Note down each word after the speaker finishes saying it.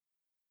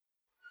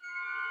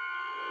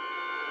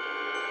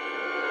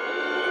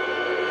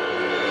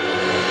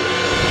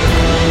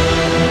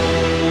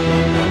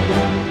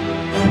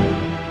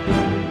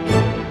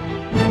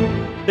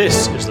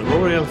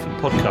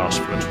podcast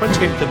for the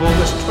 28th of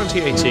August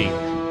 2018,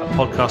 a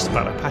podcast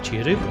about Apache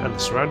Hadoop and the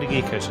surrounding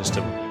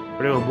ecosystem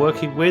for anyone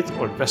working with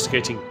or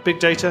investigating big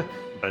data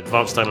and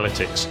advanced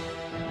analytics.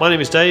 My name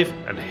is Dave,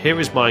 and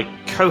here is my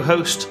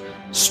co-host,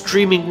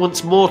 streaming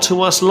once more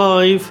to us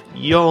live,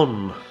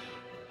 Jon.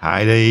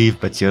 Hi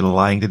Dave, but you're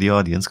lying to the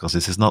audience because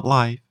this is not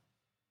live.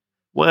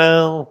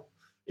 Well,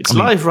 it's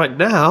live right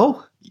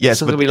now. Yes,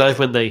 it's not going to be live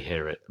when they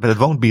hear it. But it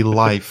won't be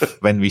live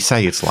when we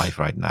say it's live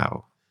right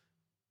now.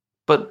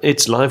 But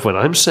it's live when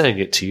I'm saying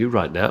it to you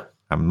right now.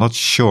 I'm not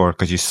sure,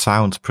 because you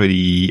sound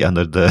pretty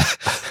under the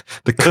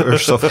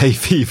curse of hay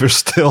fever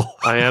still.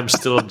 I am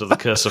still under the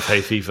curse of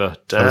hay fever.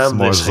 Damn, it's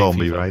more this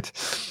zombie, hay fever.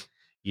 right?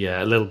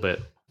 Yeah, a little bit.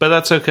 But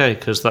that's okay,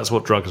 because that's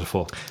what drugs are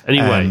for.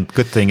 Anyway. And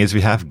good thing is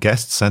we have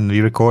guests, and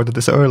we recorded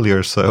this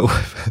earlier, so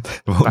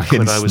it won't back be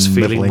when I was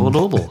feeling more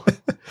normal.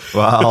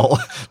 Well,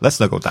 let's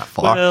not go that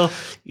far. Well,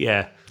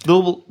 yeah.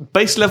 Normal,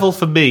 base level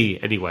for me,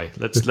 anyway.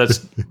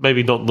 Let's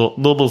maybe not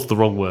normal's the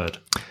wrong word.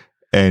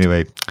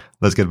 Anyway,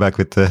 let's get back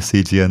with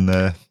CG and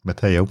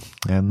Matteo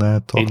and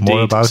talk Indeed,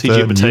 more about CG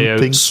and Matteo new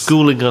things.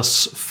 schooling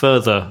us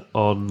further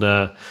on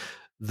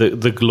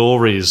the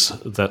glories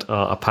that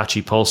are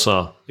Apache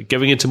Pulsar.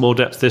 Going into more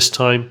depth this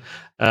time,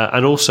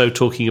 and also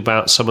talking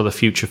about some of the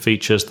future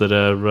features that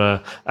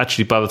are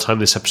actually, by the time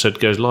this episode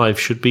goes live,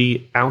 should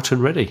be out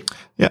and ready.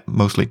 Yeah,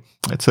 mostly.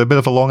 It's a bit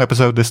of a long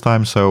episode this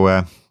time,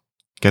 so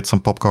get some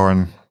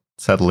popcorn,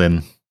 settle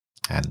in,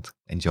 and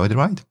enjoy the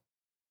ride.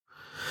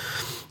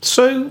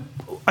 So,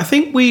 I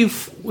think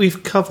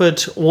we've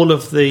covered all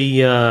of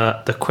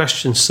the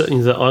questions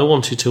certainly that I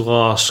wanted to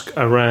ask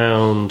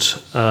around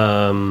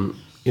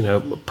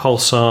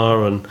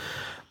Pulsar and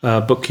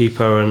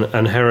Bookkeeper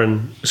and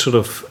Heron, sort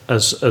of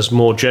as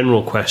more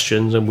general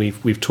questions, and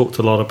we've talked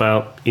a lot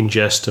about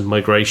ingest and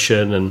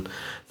migration and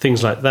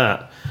things like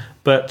that.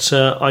 But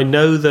I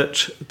know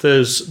that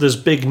there's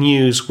big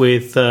news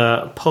with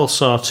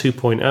Pulsar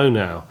 2.0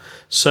 now.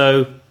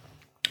 So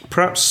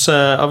perhaps,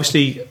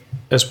 obviously,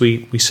 as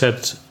we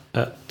said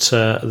at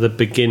the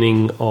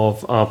beginning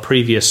of our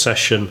previous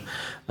session,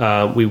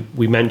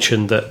 we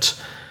mentioned that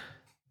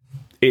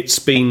it's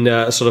been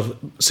sort of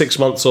 6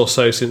 months or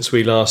so since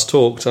we last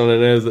talked, and I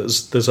know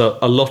that there's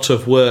a lot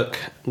of work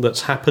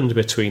that's happened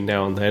between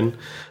now and then.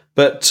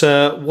 But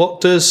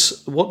what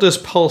does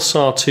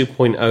Pulsar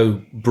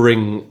 2.0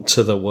 bring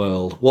to the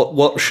world?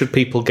 What should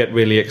people get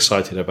really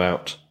excited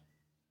about?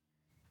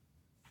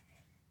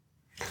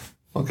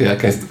 Okay, I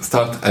can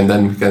start, and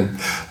then we can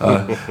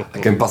I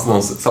can pass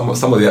on some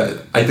of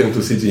the items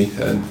to CG,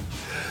 and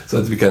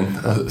so that we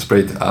can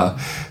spread it.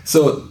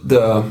 So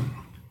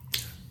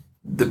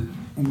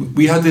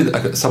we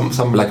had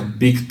some like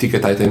big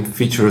ticket item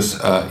features,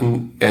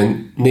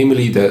 and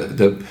namely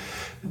the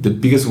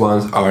biggest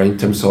ones are in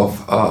terms of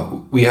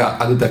we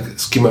added like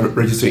schema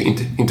registry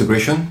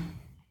integration,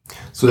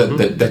 so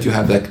that you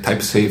have like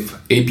type safe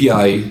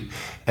API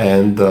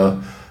and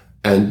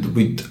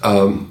with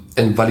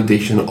and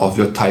validation of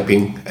your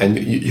typing, and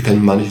you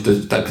can manage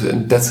the types,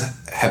 and that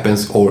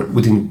happens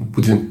within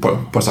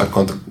Pulsar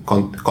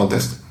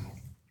context.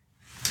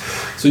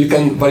 So you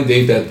can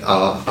validate that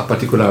a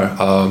particular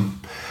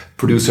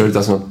producer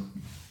does not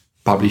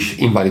publish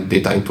invalid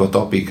data into a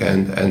topic,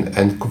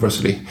 and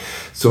conversely.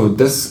 So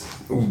that's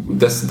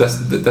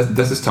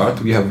the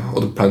start. We have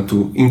other plan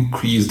to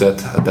increase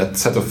that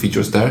set of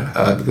features there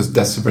because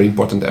that's a very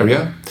important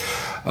area.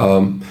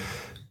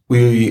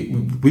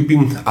 We've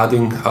been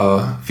adding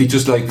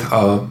features like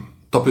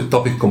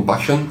topic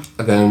compaction.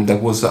 Again, there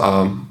was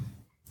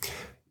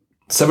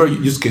several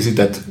use cases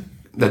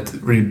that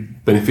really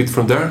benefit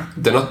from there.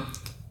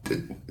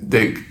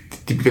 They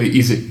typically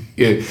easy,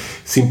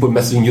 simple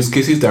messaging use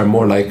cases. They are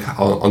more like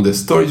on the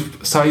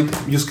storage side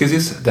use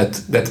cases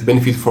that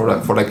benefit for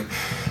like,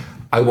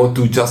 I want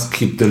to just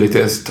keep the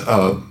latest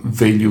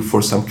value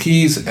for some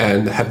keys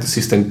and have the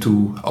system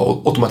to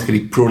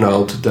automatically prune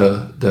out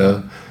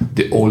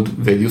the old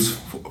values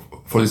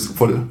for this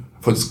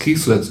key,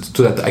 so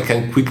that I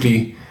can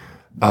quickly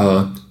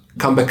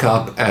come back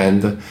up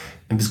and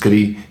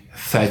basically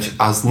fetch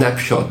a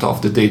snapshot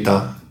of the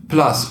data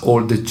plus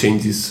all the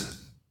changes,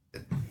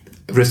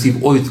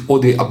 receive all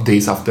the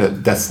updates after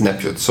that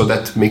snapshot. So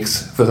that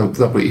makes, for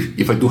example,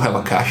 if I do have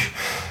a cache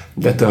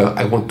that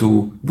I want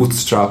to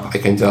bootstrap, I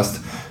can just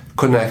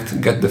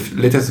connect, get the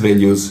latest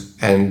values,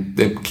 and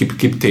they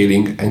keep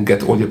tailing and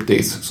get all the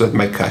updates, so that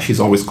my cache is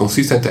always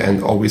consistent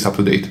and always up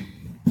to date.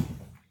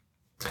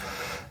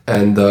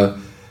 And the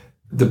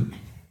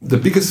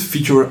biggest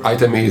feature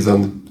item is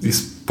on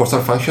this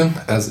Pulsar function,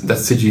 as that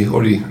CG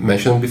already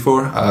mentioned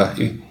before.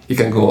 You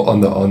can go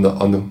on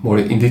the more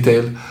in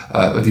detail.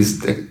 It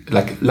is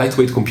like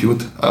lightweight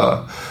compute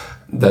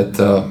that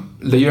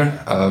layer.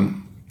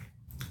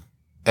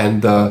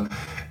 And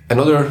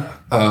another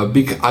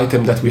big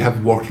item that we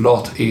have worked a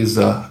lot is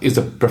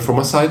the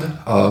performance side.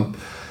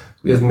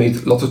 We have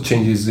made lots of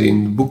changes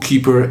in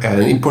Bookkeeper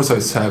and in Pulsar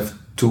itself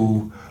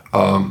to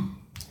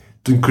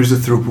increase the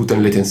throughput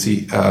and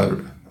latency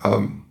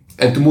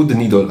and to move the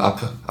needle up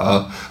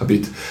a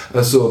bit.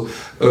 So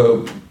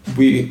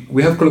we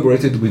have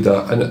collaborated with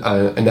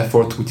an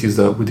effort which is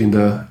within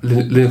the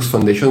Linux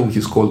Foundation, which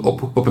is called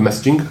Open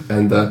Messaging,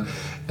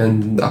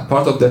 and a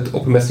part of that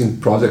Open Messaging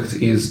project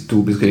is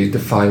to basically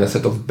define a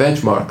set of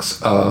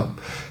benchmarks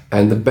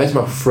and the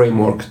benchmark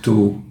framework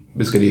to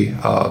basically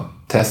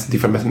test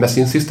different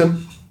messaging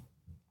system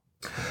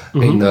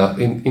in a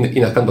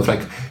kind of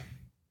like,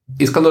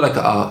 it's kind of like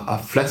a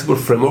flexible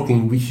framework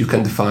in which you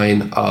can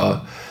define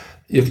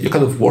your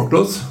kind of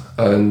workloads,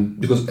 and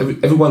because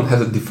everyone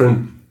has a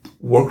different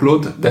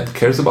workload that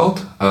cares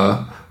about,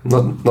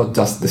 not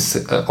just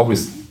this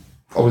always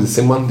the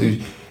same one.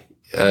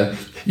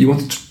 You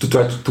want to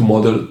try to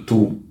model to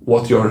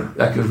what your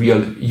like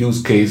real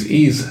use case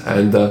is,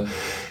 and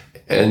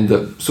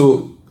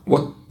so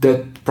what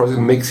that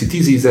project makes it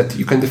easy is that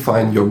you can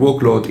define your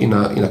workload in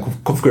a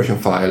configuration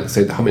file.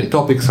 Say how many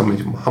topics, how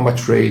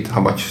much rate,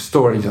 how much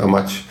storage, how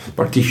much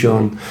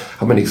partition,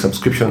 how many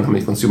subscription, how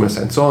many consumers,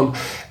 and so on.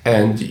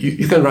 And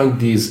you can run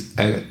these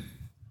in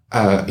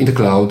the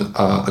cloud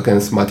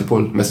against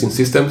multiple messaging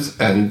systems,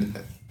 and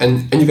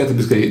you get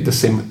basically the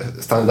same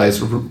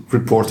standardized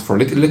report for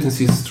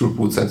latencies,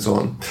 throughputs, and so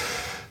on.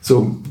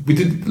 So we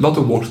did a lot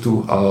of work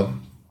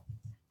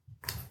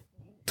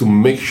to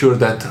make sure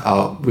that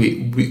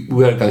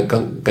we are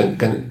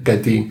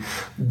getting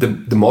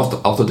the most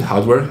out of the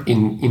hardware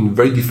in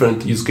very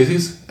different use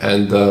cases.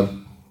 And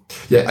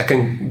I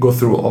can go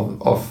through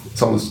of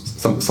some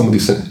of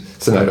these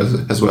scenarios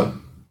as well.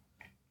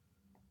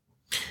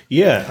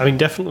 Yeah, I mean,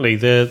 definitely.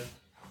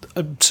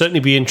 I'd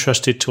certainly be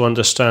interested to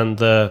understand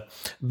the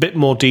bit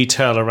more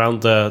detail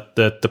around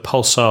the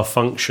Pulsar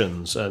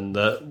functions, and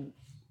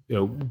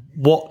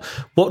what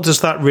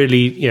does that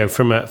really,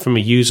 from a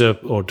user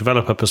or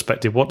developer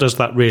perspective, what does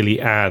that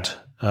really add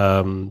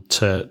to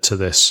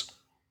this?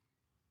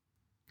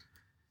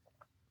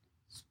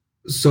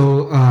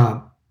 So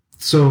I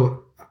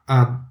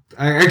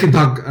can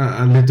talk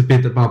a little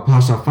bit about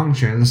Pulsar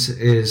functions.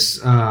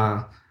 Is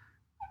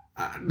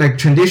like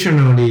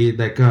traditionally,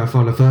 like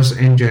for the first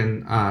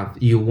engine,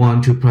 you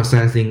want to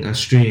processing a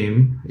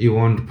stream, you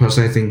want to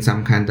processing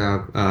some kind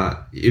of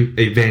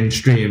event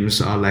streams,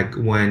 or like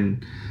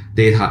when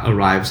data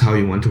arrives, how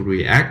you want to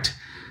react.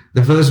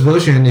 The first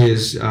version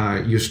is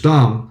you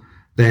Storm,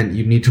 then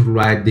you need to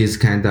write this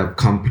kind of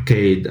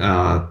complicated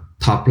what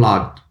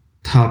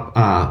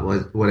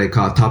they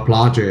call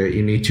topology.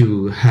 You need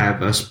to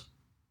have a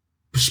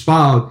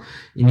spout.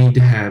 You need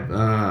to have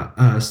a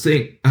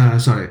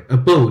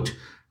boat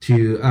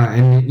to,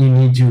 and you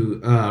need to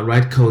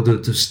write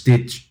code to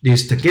stitch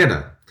this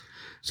together.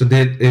 So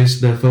that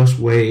is the first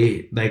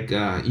way. Like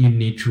you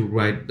need to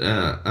write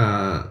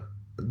the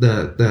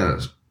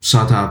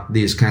sort of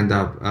this kind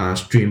of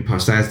stream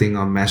processing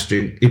or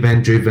messaging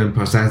event-driven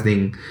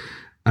processing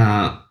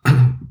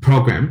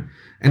program.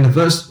 And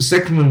the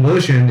second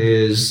version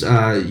is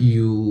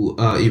you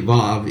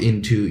evolve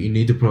into, you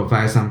need to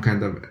provide some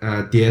kind of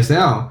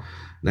DSL.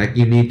 Like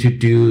you need to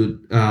do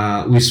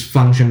with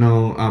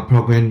functional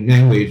programming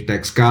language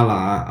like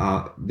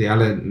Scala. The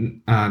other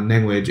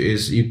language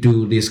is you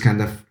do this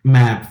kind of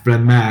flat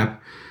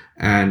map,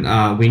 and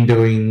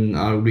windowing,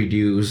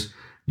 reduce.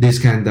 This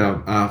kind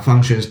of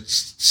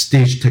functions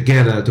stitched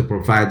together to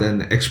provide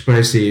an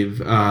express your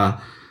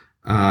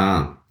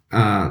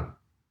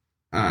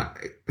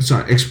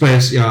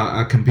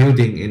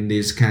computing in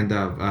this kind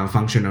of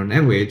functional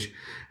language.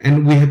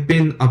 And we have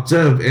been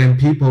observed, and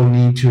people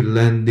need to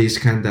learn this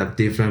kind of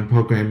different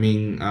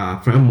programming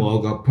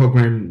framework or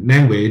program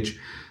language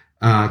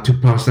to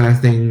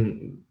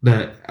processing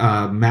the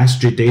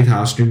mastery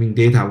data, streaming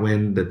data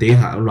when the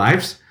data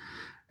arrives.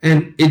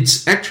 And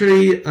it's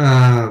actually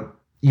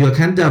you're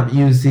kind of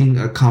using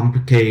a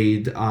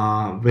complicated,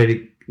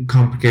 very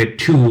complicated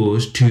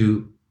tools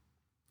to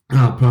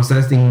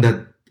processing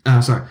the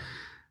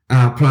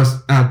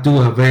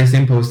do a very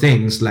simple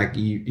things, like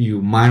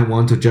you might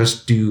want to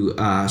just do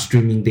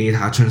streaming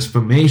data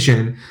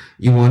transformation.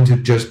 You want to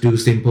just do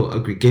simple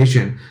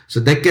aggregation.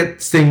 So that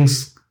gets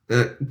things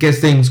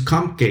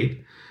complicated.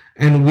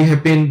 And we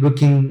have been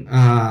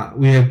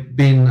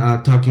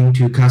talking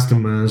to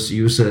customers,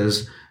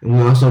 users, and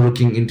we're also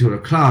looking into the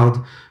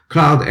cloud.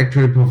 Cloud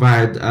actually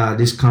provide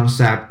this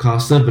concept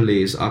called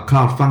serverless or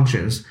cloud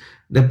functions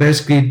that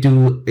basically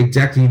do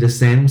exactly the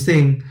same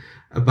thing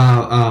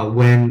about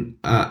when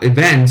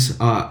events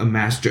or a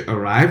message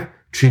arrive,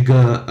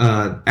 trigger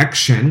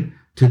action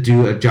to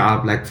do a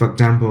job. Like, for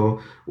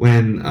example,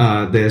 when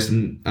there's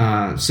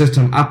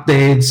system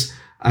updates,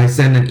 I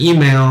send an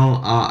email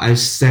or I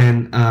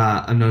send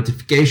a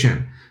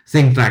notification,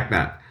 things like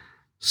that.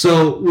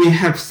 So we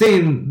have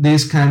seen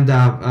this kind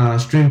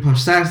of stream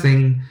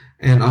processing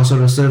and also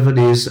the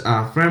serverless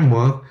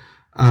framework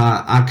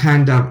are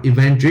kind of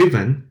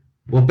event-driven.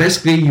 What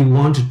basically you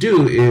want to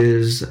do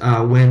is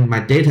when my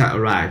data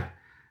arrive,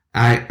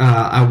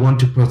 I want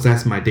to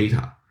process my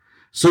data.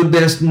 So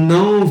there's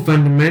no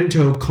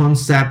fundamental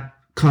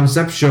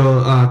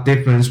conceptual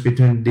difference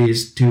between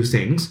these two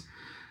things.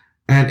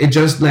 And it's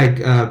just like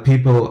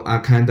people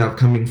are kind of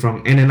coming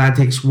from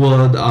analytics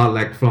world or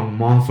like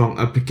from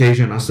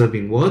application or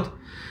serving world.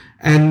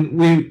 And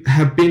we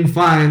have been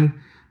find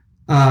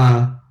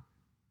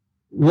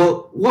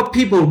what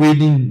people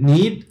really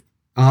need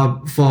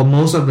for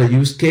most of the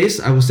use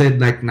case. I would say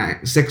like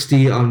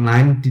 60 or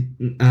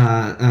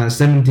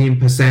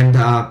 17%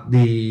 of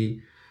the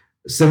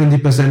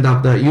 70%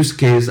 of the use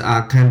case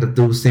are kind of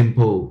do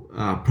simple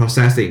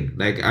processing.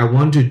 Like I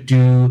want to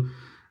do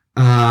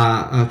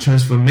a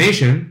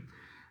transformation.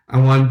 I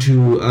want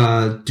to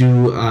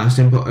do a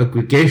simple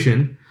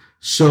aggregation.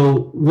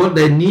 So what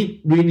they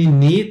really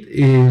need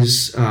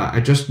is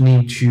I just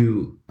need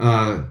to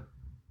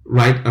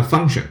write a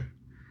function.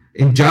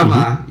 In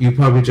Java, you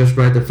probably just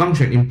write the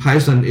function. In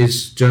Python,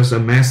 it's just a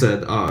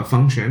method or a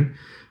function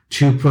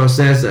to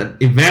process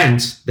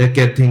events that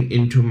getting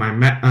into my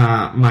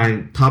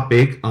my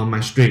topic or my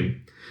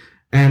stream.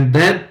 And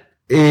that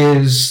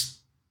is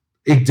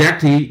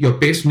exactly your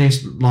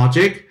business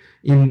logic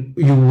you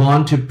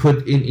want to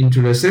put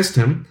into the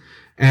system,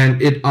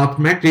 and it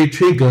automatically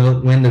trigger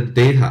when the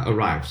data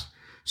arrives.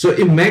 So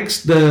it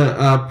makes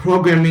the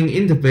programming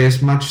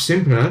interface much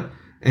simpler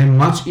and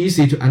much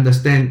easier to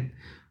understand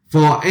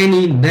for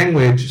any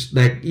language.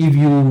 Like if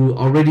you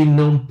already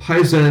know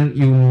Python,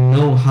 you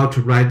know how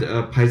to write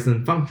a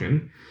Python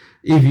function.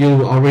 If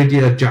you already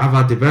a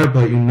Java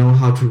developer, you know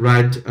how to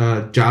write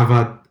a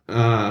Java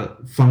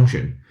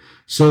function.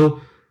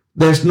 So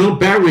there's no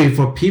barrier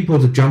for people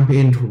to jump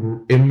in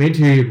to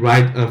immediately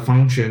write a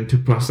function to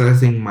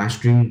processing my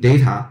stream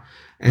data.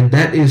 And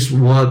that is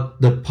what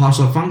the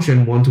parser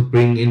function want to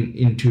bring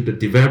into the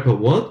developer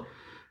world,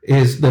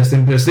 is the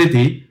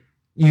simplicity.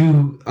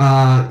 You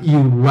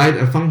write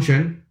a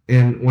function,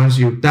 and once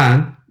you're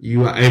done,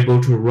 you are able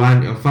to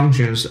run your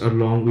functions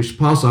along with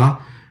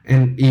parser,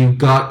 and you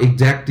got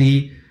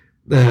exactly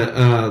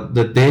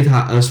the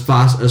data as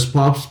fast as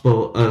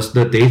possible as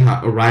the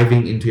data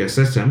arriving into your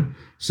system.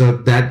 So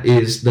that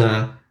is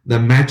the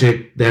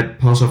magic that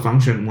parser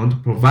function want to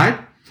provide.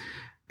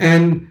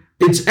 And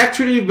it's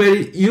actually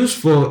very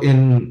useful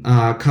in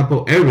a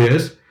couple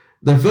areas.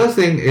 The first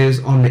thing is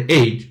on the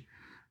edge.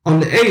 On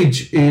the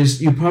edge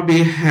is you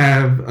probably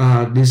have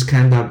this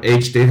kind of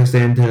edge data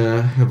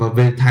center, have a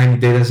very tiny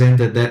data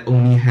center that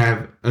only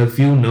have a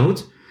few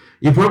nodes.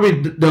 You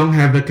probably don't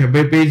have the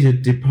capability to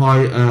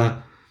deploy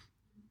a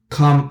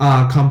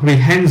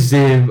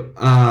comprehensive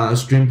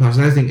stream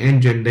processing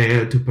engine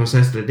there to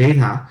process the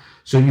data.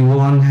 So you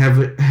want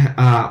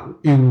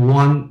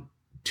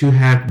to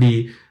have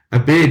the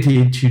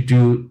ability to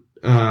do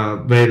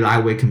very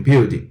lightweight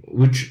computing,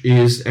 which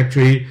is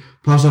actually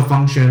parser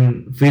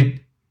function fit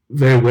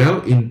very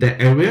well in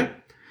that area.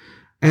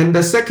 And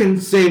the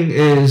second thing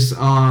is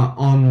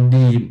on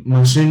the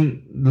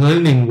machine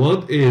learning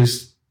world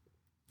is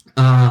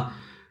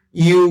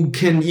you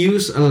can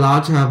use a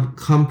lot of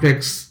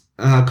complex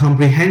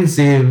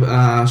comprehensive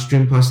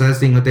stream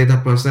processing or data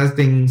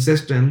processing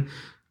system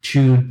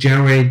to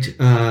generate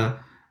to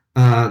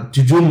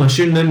do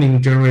machine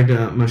learning, generate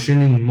a machine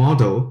learning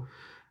model,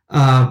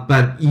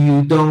 but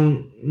you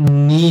don't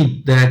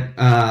need that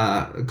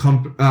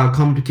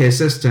complicated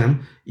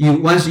system.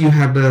 Once you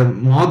have the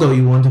model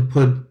you want to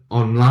put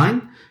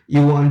online,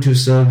 you want to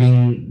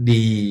serving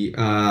the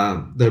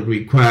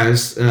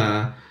request.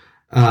 You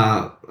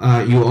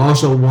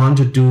also want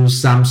to do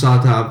some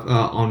sort of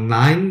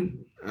online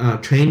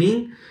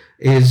training.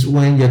 Is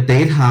when your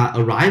data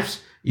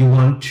arrives, you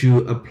want to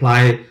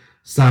apply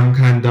some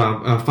kind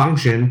of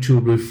function to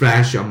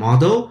refresh your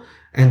model,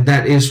 and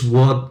that is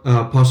what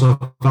parser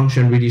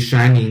function really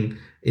shining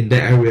in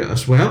that area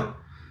as well.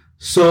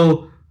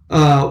 So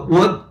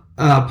what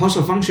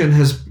parser function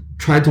has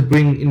tried to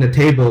bring in the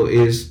table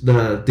is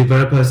the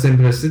developer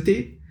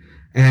simplicity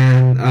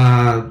and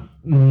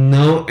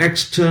no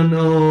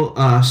external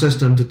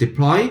system to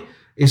deploy.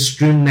 It's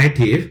stream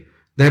native.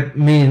 That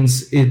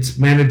means it's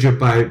managed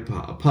by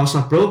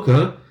parser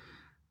broker.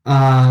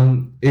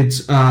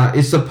 It's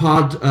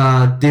support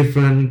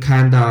different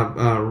kind of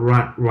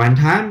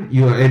runtime.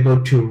 You are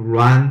able to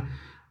run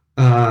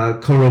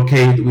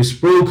co-locate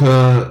with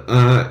broker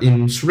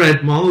in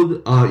thread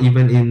mode or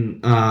even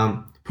in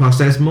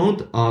process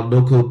mode or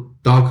local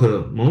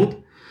Docker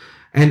mode.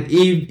 And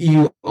if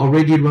you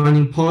already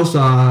running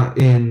parser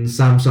in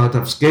some sort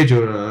of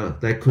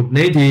scheduler like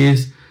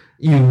Kubernetes,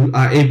 you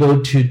are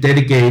able to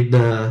delegate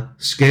the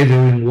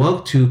scheduling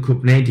work to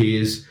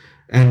Kubernetes,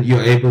 and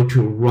you're able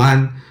to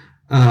run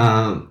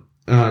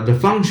the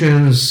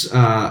functions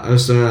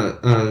as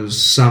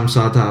some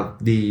sort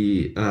of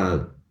the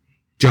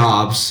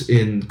jobs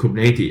in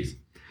Kubernetes.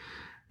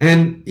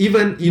 And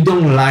even you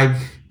don't like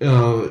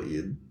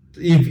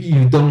if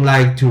you don't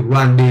like to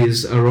run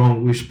this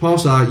along with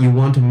parser, you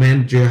want to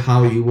manage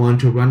how you want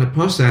to run the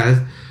process,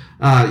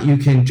 you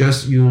can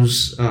just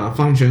use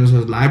functions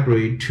as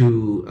library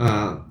to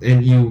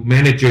and you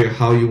manage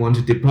how you want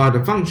to deploy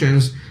the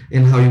functions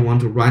and how you want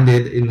to run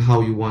it and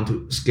how you want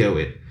to scale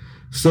it.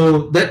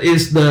 So that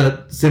is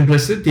the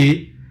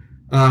simplicity,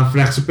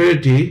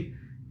 flexibility,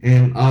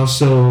 and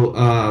also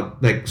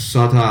like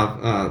sort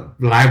of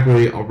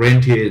library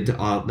oriented,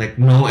 like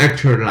no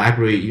actual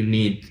library you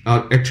need,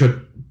 actual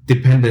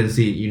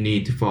dependency you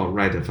need for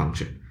write a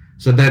function.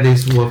 So that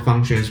is what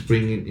functions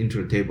bring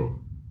into the table.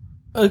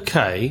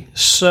 Okay,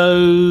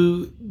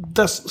 so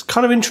that's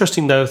kind of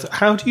interesting though.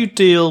 How do you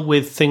deal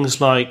with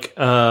things like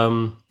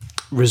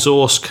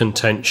resource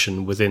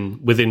contention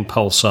within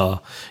Pulsar?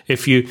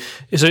 If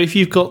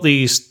you've got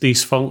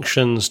these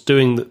functions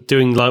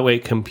doing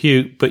lightweight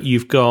compute, but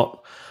you've got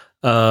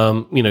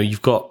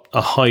you've got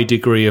a high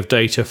degree of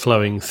data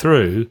flowing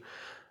through,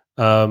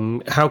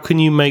 how can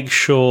you make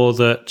sure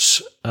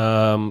that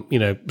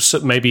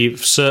maybe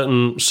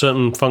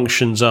certain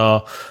functions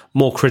are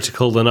more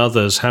critical than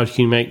others? How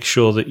can you make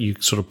sure that you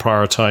sort of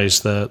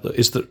prioritize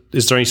is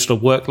there any sort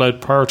of workload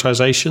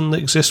prioritization that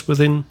exists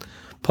within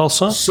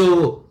Pulsar?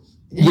 So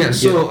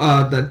Matteo,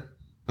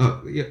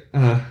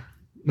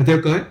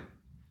 go ahead.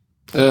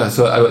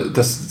 So I was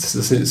just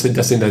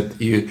suggesting that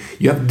you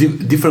have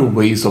different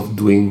ways of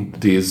doing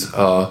this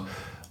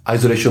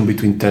isolation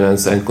between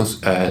tenants and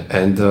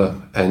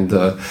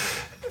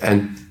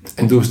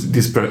do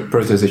this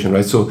prioritization,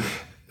 right? So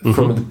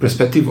from the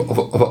perspective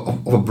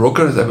of a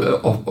broker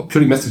of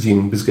purely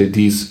messaging, basically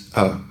this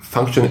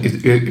function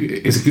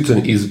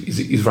execution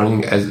is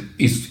running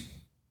is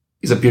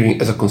appearing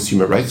as a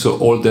consumer, right? So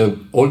all the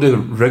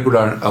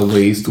regular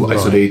ways to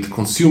isolate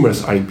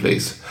consumers are in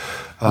place.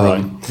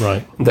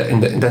 Right.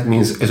 And that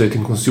means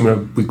isolating consumer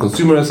with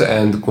consumers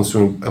and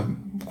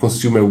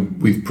consumer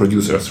with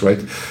producers, right?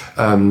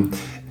 And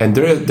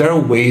there are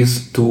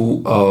ways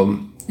to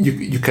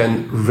you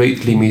can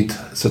rate limit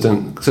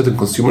certain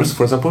consumers,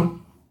 for example.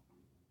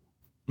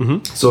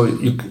 Mm-hmm. So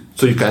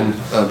you can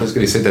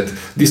basically say that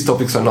these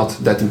topics are not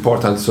that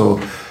important. So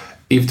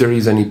if there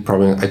is any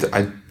problem,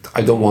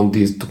 I don't want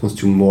this to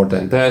consume more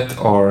than that.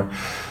 Or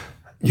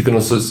you can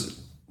also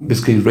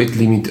basically rate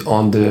limit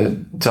on the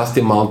just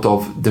amount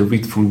of the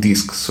read from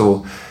disk.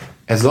 So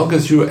as long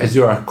as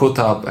you are caught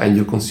up and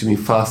you're consuming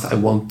fast, I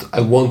want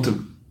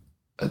to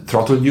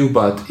throttle you.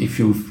 But if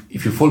you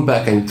fall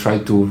back and try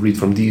to read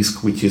from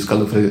disk, which is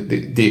kind of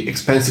the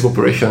expensive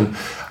operation,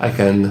 I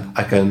can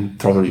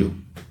throttle you.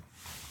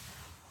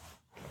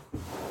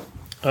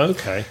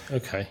 Okay.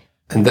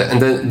 And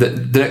then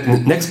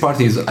the next part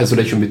is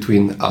isolation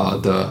between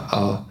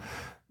the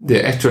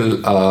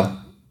actual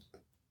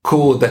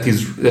code that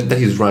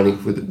is running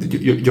with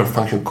your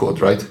function code,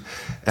 right?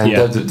 And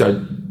there are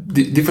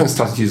different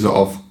strategies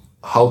of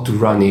how to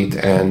run it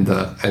and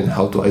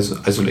how to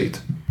isolate.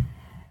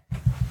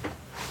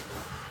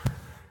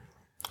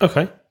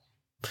 Okay.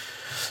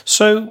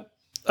 So,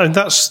 and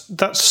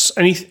that's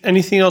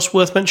anything else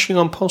worth mentioning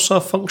on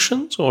Pulsar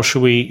functions, or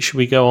should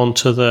we go on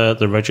to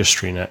the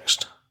registry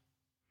next?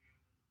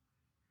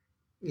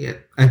 Yeah,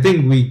 I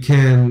think we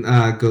can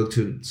go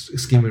to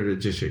schema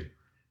registry.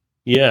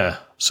 Yeah.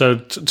 So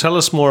tell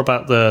us more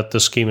about the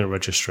schema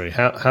registry.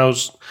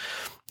 How's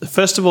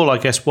first of all, I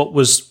guess, what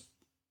was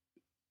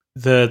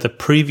the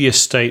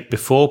previous state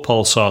before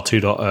Pulsar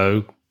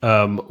 2.0?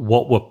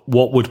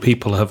 What would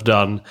people have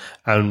done?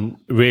 And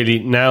really,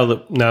 now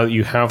that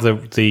you have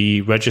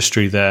the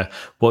registry there,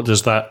 what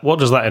does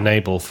that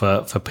enable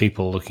for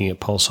people looking at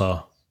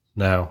Pulsar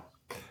now?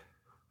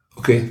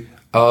 Okay.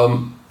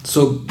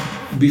 So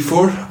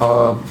before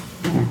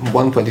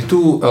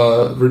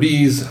 1.22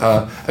 release,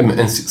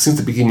 and since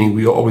the beginning,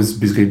 we always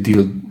basically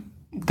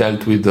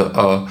dealt with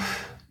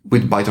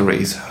byte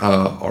arrays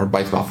or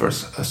byte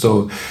buffers.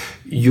 So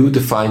you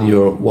define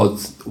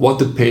what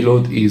the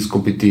payload is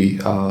completely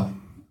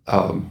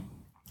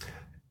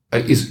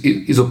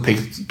is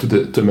opaque to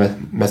the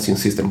messaging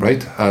system,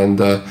 right? And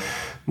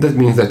that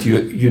means that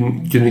you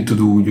need to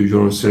do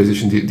your own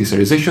serialization,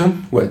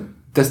 deserialization. Well,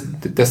 that's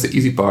the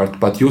easy part,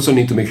 but you also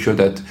need to make sure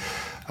that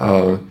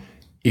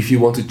if you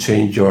want to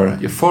change your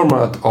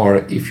format, or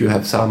if you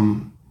have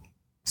some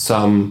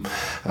process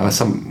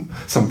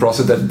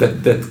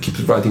that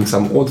keeps writing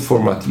some old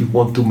format, you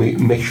want to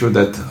make sure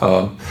that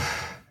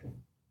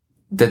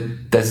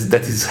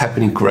that is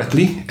happening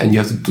correctly, and you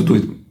have to do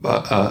it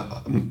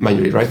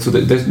manually, right? So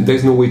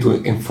there's no way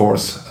to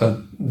enforce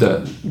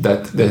the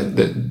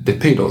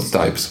payload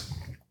types.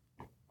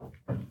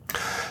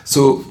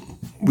 So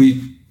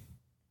we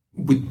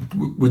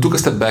took a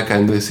step back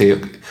and we say,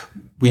 okay,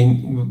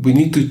 we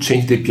need to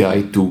change the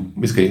API to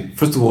basically,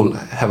 first of all,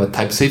 have a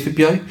type safe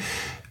API,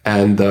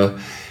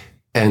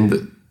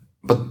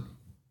 but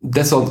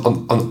that's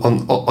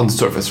on the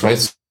surface,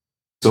 right?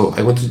 So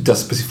I want to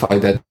just specify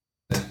that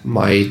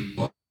my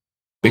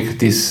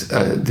this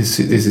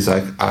is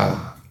like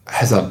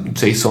has a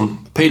JSON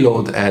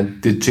payload,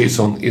 and the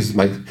JSON is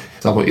my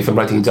example. If I'm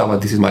writing in Java,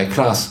 this is my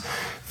class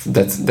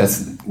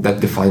that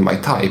define my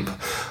type.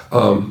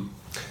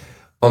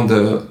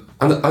 Under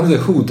the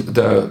hood,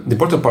 the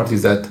important part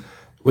is that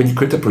when you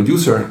create a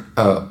producer,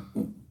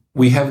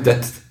 we have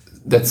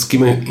that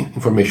schema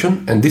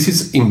information, and this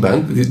is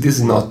inbound. This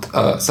is not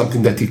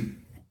something that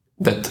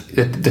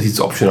is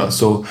optional.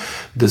 So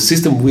the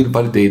system will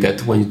validate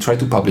that when you try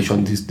to publish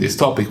on this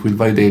topic, will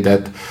validate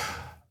that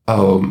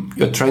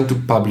you're trying to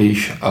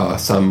publish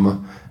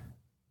some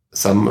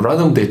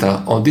random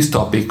data on this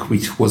topic,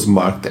 which was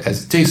marked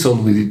as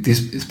JSON with this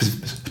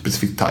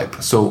specific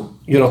type. So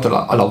you're not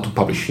allowed to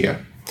publish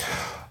here.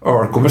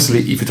 Or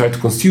conversely, if you try to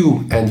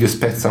consume and you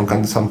expect some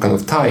kind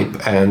of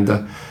type, and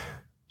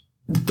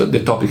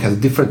the topic has a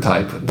different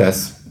type,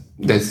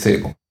 they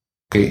say,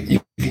 okay,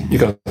 you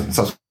can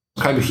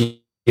subscribe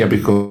here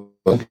because,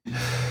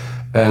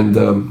 and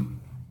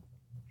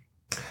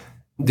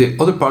the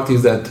other part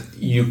is that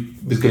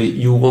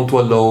you want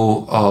to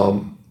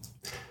allow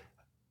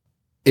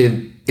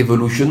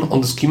evolution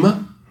on the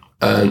schema,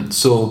 and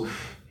so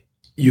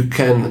you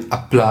can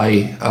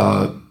apply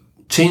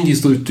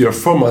changes to your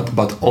format,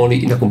 but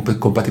only in a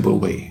compatible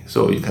way.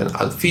 So you can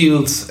add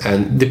fields,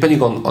 and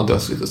depending on the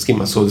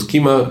schema. So the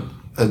schema,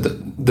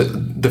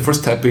 the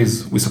first step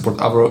is we support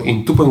Avro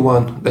in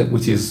 2.1,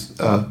 which is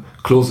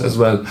close as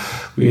well.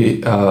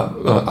 We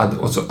add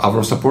also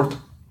Avro support,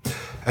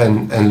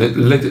 and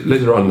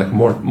later on, like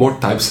more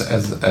types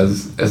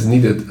as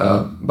needed.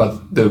 But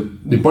the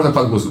important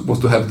part was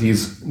to have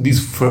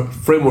these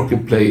framework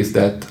in place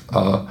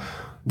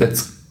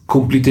that's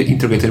completely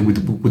integrated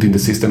within the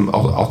system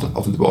out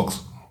of the box.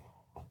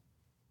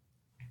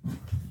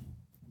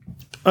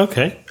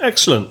 Okay,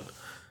 excellent.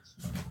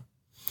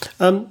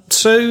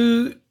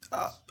 So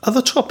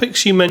other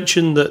topics you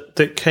mentioned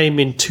that came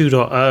in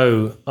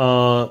 2.0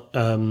 are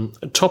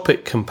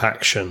topic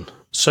compaction.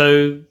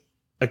 So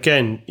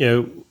again,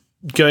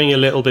 going a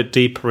little bit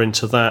deeper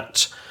into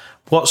that,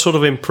 what sort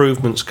of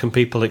improvements can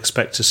people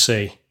expect to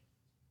see?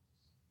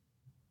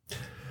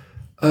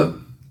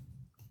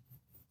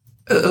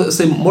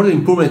 Say more than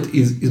improvement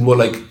is more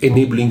like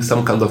enabling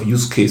some kind of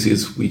use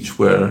cases which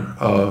were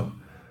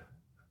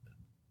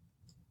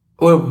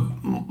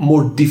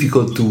more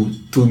difficult to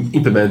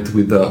implement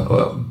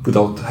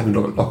without having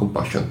log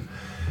compaction,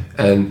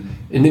 and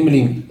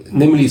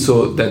namely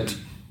so that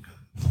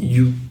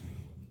you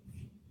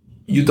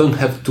don't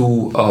have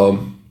to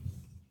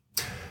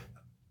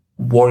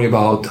worry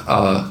about.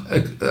 I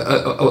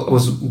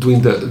was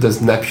doing the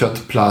snapshot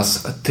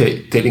plus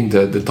tailing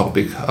the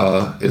topic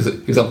as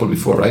an example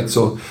before, right?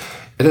 So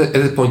at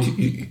that point,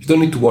 you don't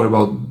need to worry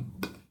about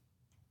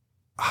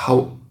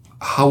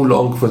how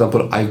long, for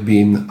example, I've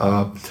been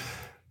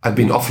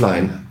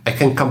offline. I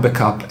can come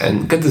back up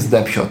and get the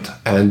snapshot,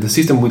 and the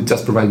system will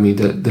just provide me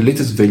the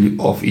latest value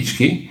of each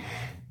key,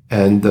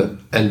 and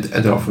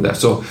they're off from there.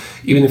 So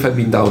even if I've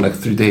been down like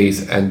 3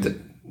 days and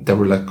there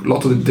were like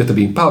lots of data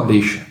being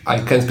published,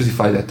 I can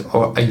specify that,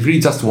 or I really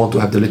just want to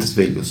have the latest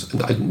values,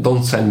 and I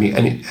don't send me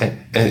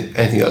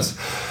anything else.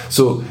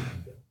 So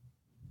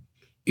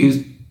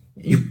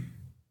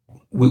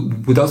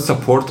without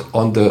support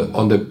on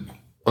the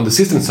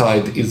system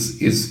side is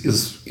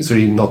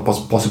really not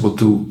possible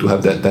to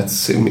have that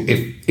same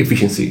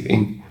efficiency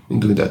in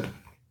doing that.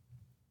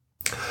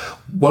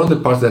 One of the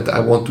parts that I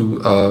want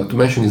to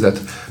mention is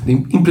that the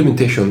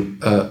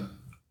implementation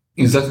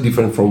is that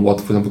different from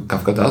what, for example,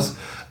 Kafka does.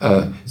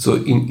 So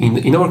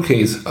in our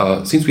case,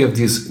 since we have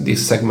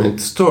this segment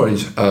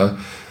storage,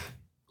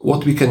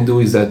 what we can do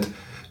is that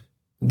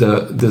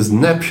the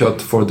snapshot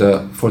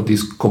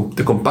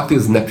the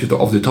compacted snapshot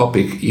of the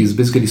topic is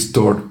basically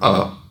stored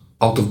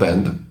out of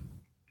band.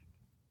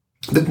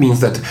 That means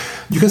that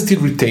you can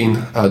still retain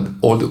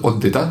all the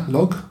data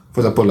log, for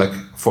example, like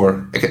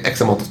for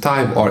X amount of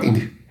time or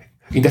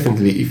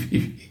indefinitely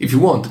if you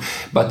want,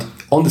 but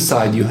on the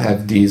side you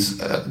have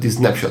this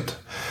snapshot.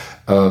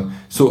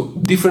 So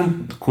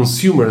different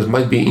consumers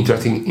might be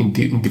interacting in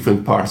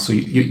different parts. So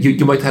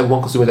you might have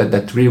one consumer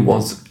that really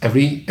wants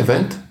every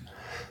event,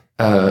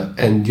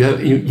 and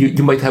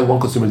you might have one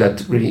consumer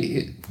that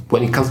really,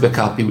 when it comes back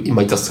up, it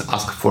might just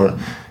ask for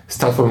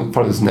start from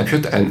the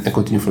snapshot and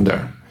continue from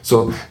there.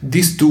 So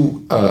these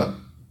two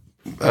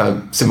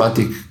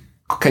semantic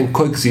can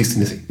coexist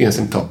in the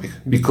same topic,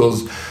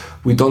 because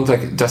we don't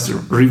like just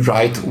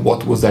rewrite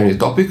what was there in the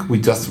topic. We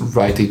just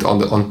write it on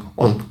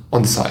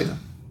the side.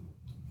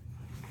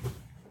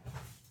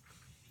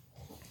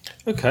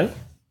 Okay,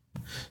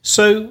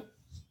 so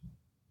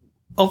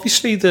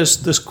obviously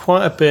there's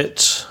quite a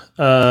bit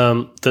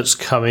that's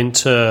come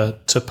into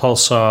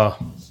Pulsar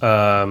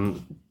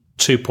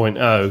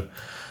 2.0.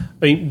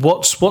 I mean,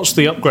 what's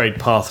the upgrade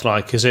path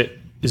like? Is it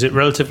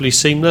relatively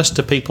seamless?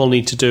 Do people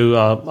need to do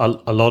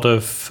a lot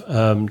of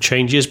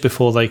changes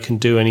before they can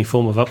do any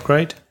form of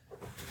upgrade?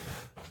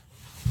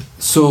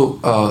 So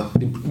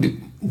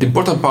the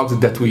important part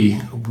that we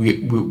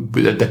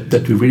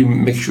really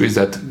make sure is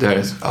that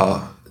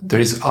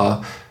there's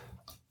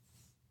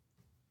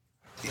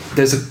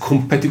a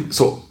compatible.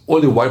 So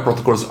all the wire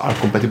protocols are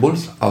compatible.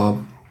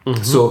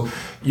 So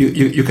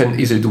you can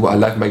easily do a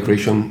live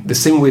migration the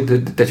same way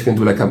that you can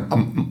do like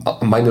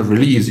a minor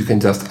release. You can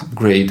just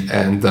upgrade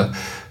and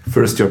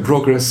first your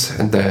progress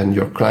and then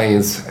your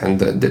clients,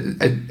 and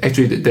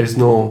actually there's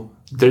no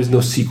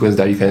sequence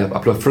that you can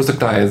upload first the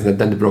clients and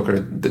then the broker.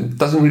 It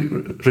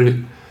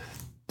doesn't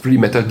really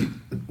matter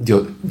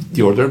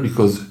the order,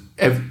 because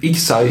each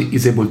side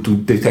is able to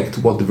detect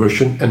what the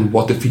version and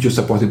what the feature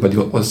supported by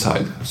the other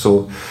side.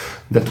 So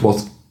that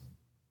was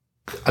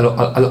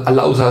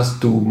allows us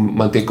to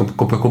maintain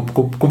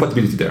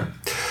compatibility there.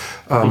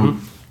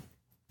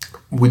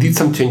 We did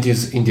some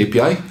changes in the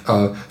API.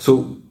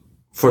 So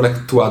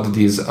to add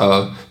this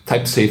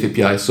type safe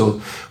API,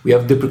 so we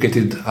have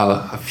deprecated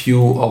a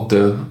few of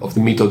the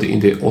method in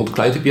the old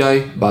client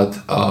API, but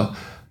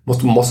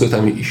most of the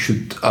time it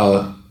should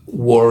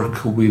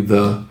work with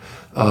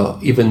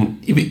even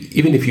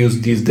if you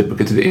use this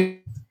deprecated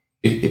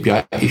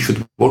API, it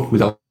should work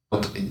without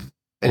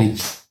any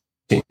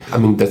change. I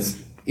mean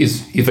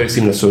is very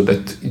similar, so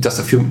that in just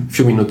a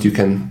few minutes you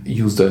can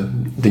use the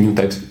new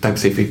type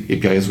safe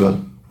API as well.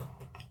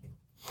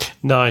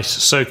 Nice.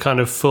 So kind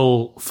of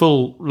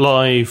full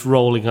live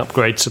rolling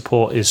upgrade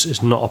support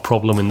is not a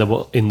problem in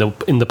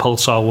the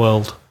Pulsar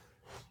world.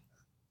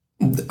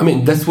 I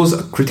mean, that was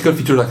a critical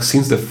feature like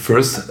since the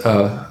first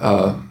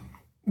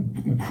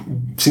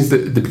since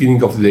the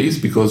beginning of the days,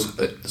 because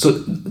so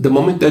the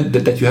moment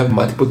that you have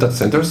multiple data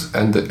centers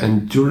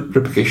and your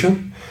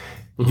replication,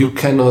 you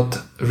cannot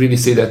really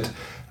say that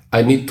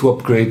I need to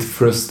upgrade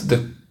first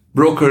the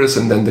brokers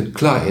and then the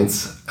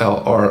clients,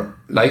 or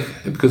like,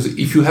 because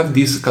if you have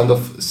this kind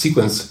of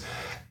sequence,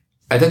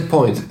 at that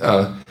point,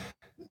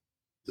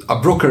 a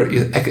broker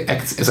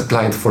acts as a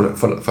client for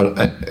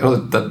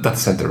another data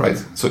center, right?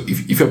 So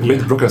if you have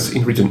many brokers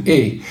in region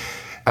A,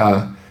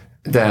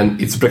 then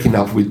it's breaking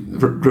up with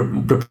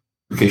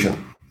replication.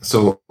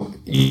 So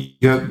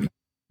you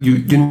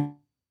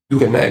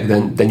connect,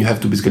 then you have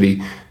to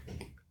basically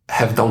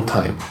have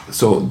downtime.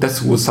 So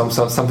that was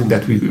something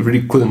that we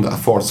really couldn't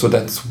afford. So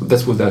that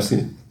was there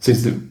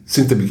since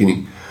the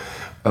beginning.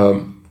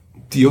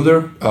 The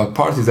other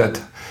part is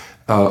that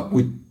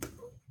we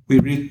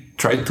really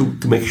tried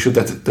to make sure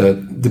that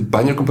the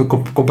binary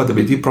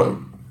compatibility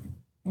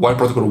wire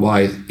protocol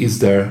wise is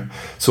there.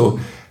 So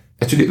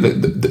actually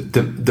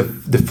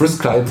the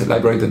first client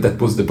library that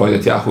was deployed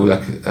at Yahoo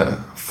like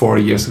 4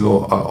 years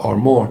ago or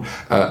more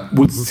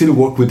would still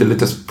work with the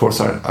latest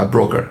Pulsar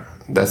broker.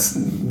 That's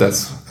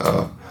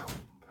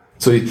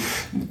so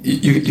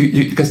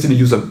you can still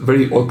use a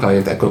very old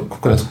client and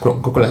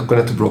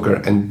connect to broker,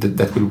 and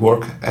that will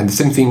work. And the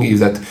same thing is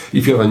that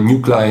if you have a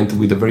new client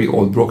with a very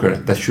old broker,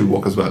 that should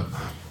work as well.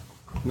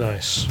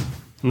 Nice.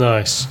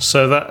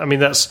 So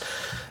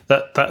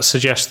that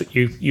suggests that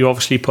you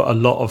obviously put a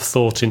lot of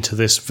thought into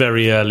this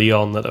very early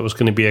on, that was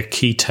going to be a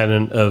key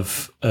tenet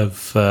of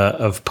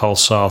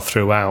Pulsar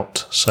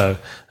throughout. So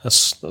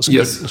that's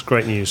yes. Good. That's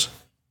great news.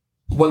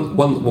 One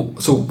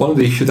of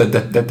the issues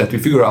that we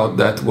figured out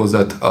that was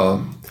that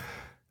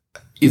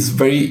it's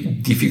very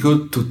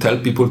difficult to tell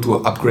people to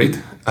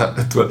upgrade.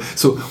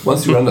 So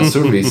once you run a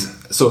service,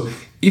 so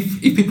if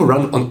people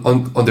run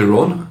on their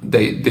own,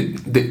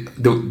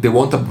 they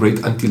won't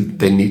upgrade until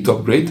they need to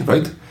upgrade,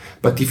 right?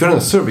 But if you're on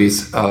a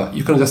service,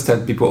 you can just tell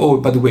people,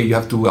 oh, by the way, you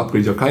have to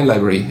upgrade your client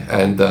library,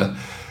 and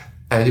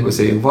they will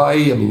say, why?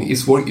 I mean,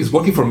 it's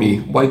working for me.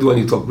 Why do I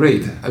need to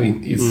upgrade? I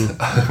mean,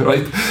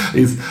 right?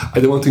 I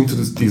don't want to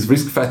introduce this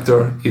risk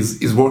factor.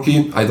 Is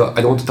working. I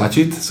don't want to touch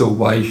it. So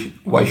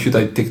why should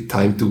I take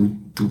time to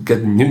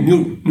get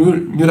new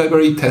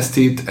library, test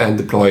it, and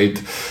deploy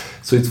it?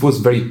 So it was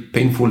very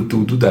painful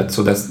to do that.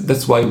 So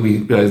that's why we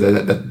realized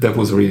that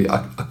was really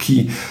a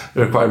key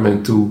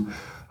requirement to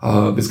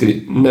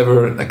basically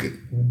never like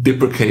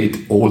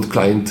deprecate old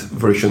client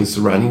versions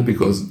running,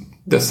 because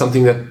that's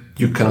something that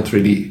you cannot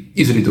really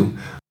easily do.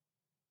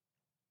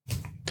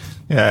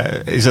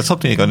 Yeah, is that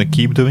something you're going to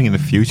keep doing in the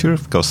future?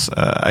 Because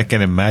I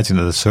can imagine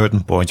at a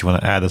certain point you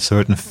want to add a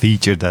certain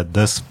feature that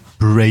does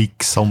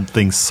break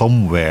something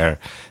somewhere.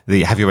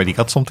 Have you already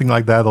got something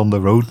like that on the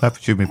roadmap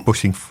that you've been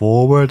pushing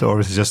forward, or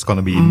is it just going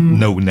to be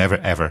no, never,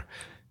 ever?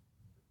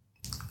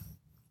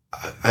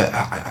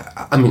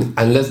 I mean,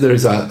 unless there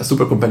is a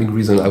super compelling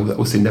reason, I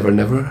would say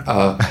never.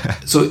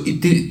 So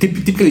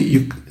typically,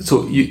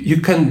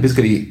 you can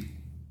basically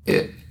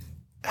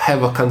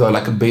have a kind of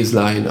like a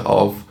baseline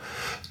of.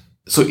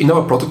 So in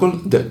our protocol,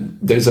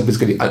 there is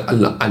basically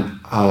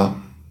a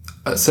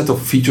set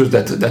of features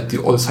that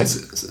the other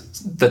sites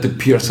that the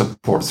peer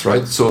supports,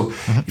 right? So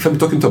if I'm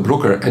talking to a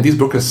broker and this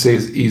broker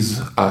says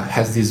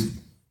has this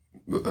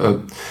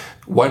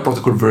Y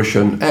protocol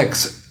version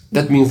X,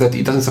 that means that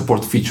it doesn't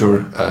support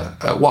feature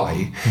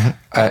Y.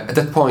 At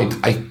that point,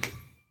 I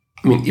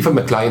mean, if I'm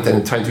a client and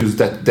I'm trying to use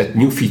that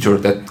new feature,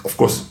 that of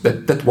course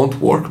that won't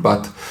work.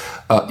 But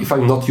if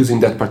I'm not using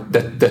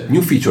that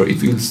new feature,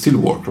 it will still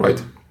work,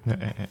 right?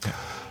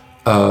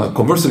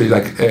 Conversely,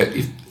 like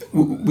if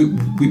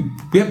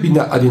we have been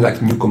adding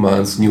like new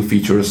commands, new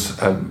features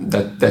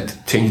that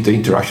change the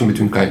interaction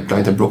between client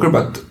and broker,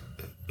 but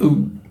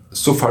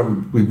so far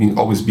we've been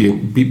always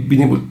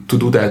been able to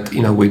do that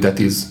in a way that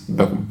is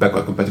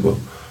backward compatible.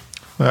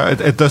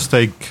 It does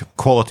take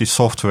quality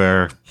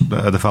software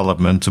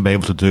development to be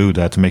able to do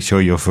that, to make sure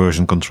your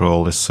version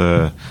control is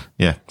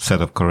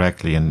set up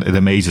correctly. And it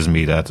amazes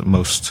me that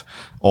most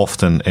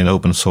often in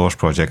open source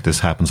projects this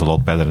happens a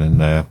lot better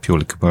than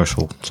purely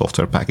commercial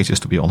software packages,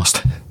 to be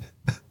honest.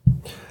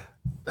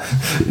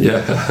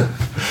 Yeah.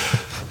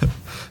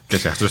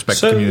 Guess you have to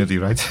respect the community,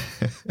 right?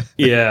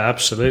 Yeah,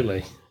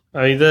 absolutely.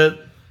 I mean,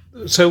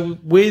 So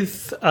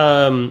with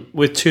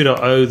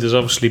 2.0, there's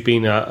obviously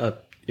been a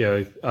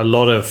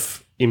lot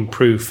of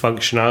improved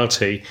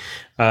functionality,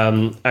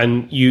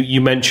 and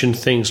you mentioned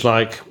things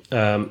like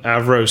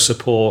Avro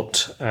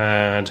support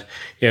and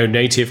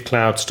native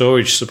cloud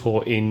storage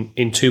support in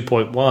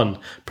 2.1.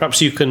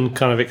 Perhaps you can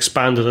kind of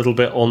expand a little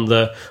bit on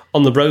the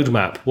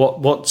roadmap.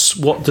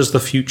 What does the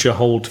future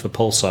hold for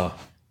Pulsar?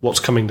 What's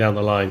coming down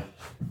the line?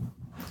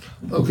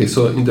 Okay,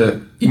 so in the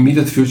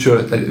immediate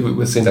future,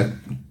 we're saying that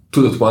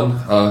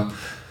 2.1,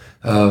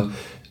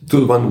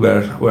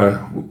 2.1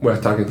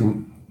 we're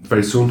targeting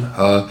very soon,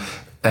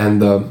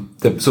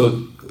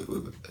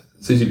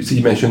 so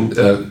you mentioned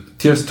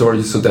tier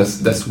storage. So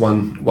that's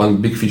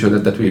one big feature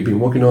that we've been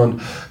working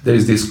on. There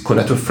is this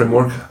connector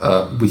framework,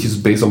 which is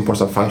based on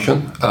Pulsar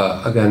function.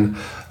 Again,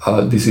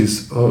 this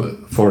is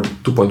for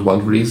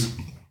 2.1 release,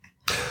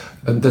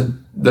 and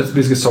that's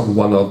basically sort of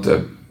one of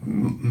the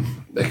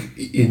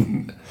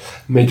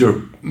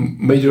major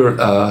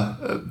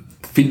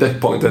feedback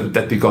point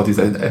that we got is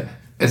that,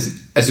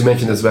 as you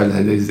mentioned as well,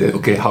 is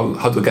okay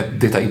how to get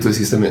data into the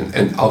system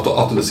and out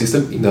of the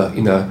system in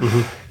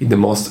the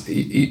most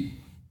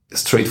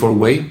straightforward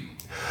way.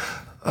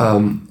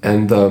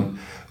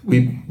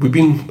 We've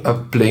been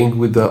playing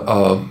with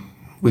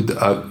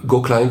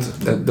Go client.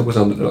 That was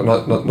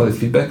not a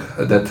feedback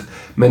that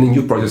many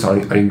new projects are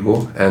in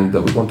Go, and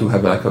we want to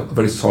have like a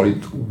very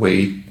solid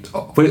way,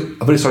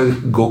 a very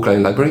solid Go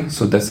client library.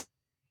 So that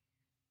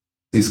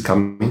is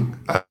coming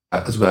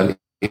as well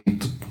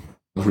into,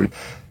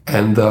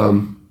 and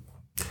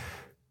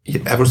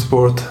Avro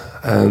support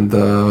and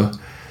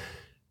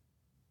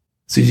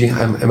CG.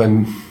 Am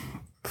I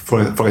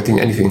forgetting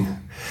anything?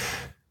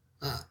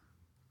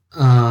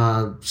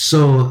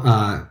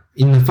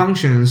 In the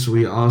functions,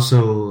 we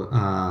also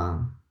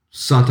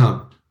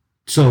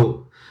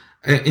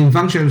in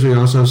functions we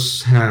also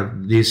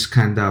have this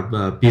kind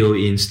of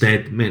built-in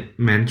state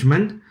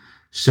management.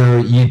 So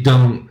you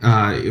don't,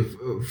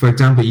 for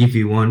example, if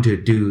you want to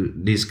do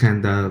this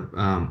kind of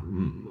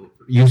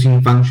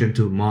using function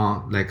to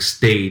more like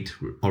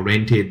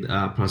state-oriented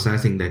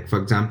processing, like for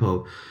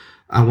example,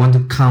 I want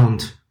to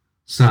count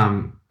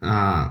some.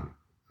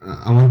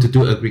 I want to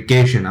do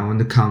aggregation. I want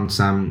to count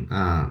some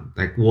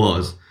like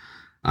words.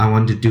 I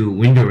want to do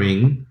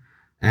windowing,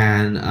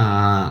 and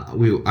I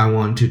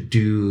want to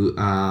do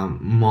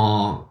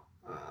more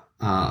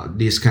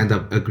this kind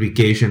of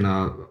aggregation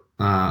of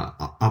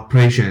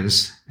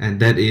operations. And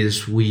that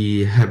is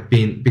we have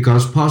been,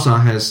 because Pulsar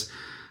has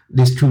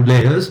these two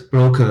layers,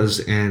 brokers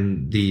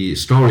and the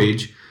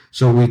storage.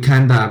 So we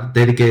kind of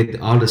dedicate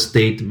all the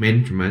state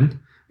management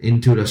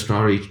into the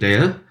storage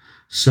layer.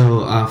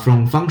 So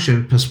from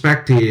function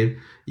perspective,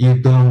 you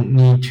don't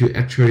need to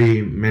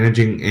actually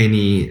managing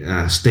any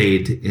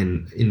state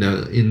in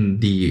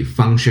the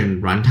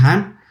function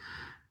runtime,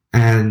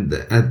 and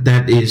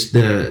that is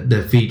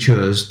the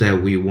features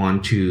that we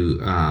want to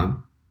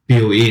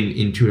build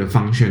into the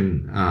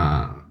function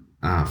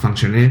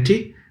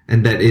functionality,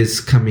 and that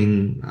is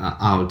coming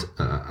out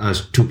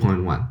as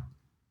 2.1.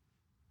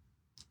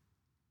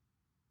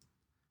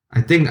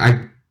 I think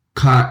I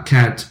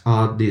cat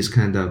all these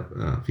kind of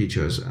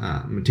features,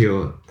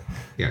 material.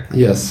 Yeah.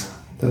 Yes,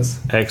 that's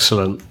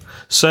excellent.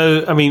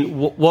 So, I mean,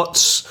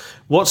 what's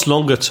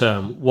longer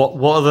term?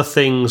 What are the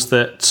things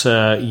that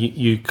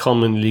you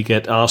commonly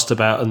get asked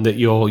about, and that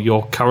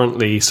you're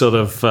currently sort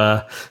of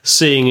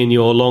seeing in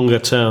your longer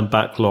term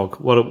backlog?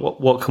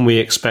 What can we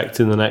expect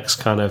in the next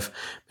kind of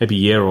maybe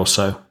year or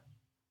so?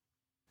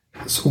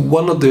 So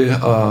one of the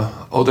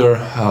other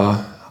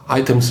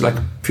items, like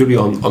purely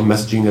on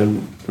messaging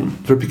and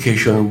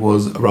replication,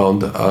 was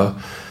around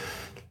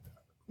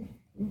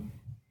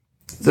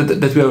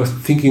that we are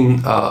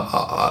thinking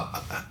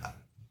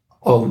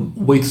a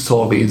way to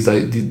solve it is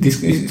that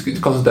this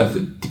concept that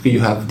typically you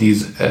have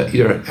these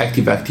either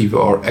active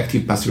or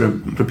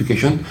active-passive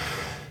replication.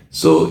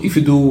 So if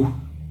you do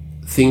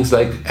things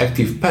like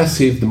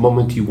active-passive, the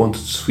moment you want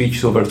to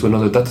switch over to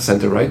another data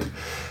center, right?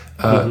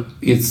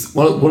 It's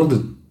one of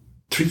the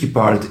tricky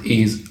part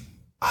is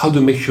how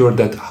to make sure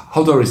that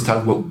how to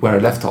restart where I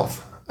left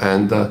off,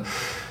 and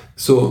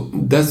so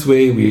that's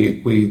why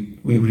we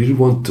really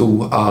want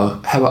to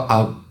have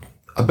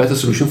a better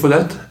solution for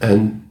that,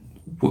 and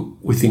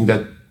we think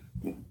that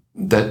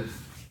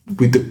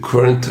with the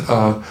current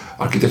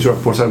architecture of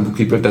Pulsar and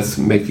Bookkeeper, that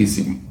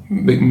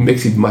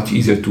makes it much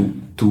easier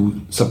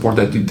to support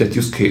that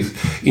use case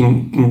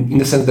in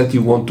the sense that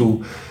you want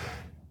to.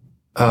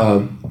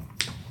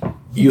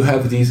 You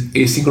have this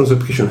asynchronous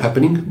replication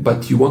happening,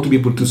 but you want to be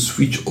able to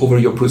switch over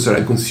your processor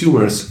and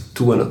consumers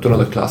to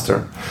another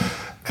cluster,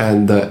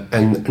 and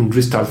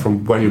restart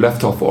from where you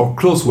left off, or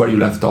close where you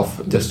left off.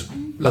 Just a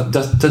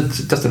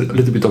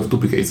little bit of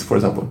duplicates, for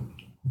example.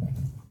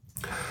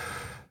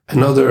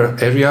 Another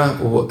area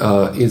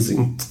is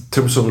in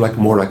terms of like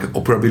more like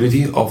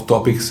operability of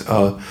topics.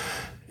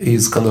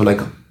 Is kind of like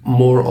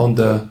more on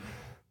the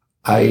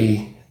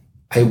I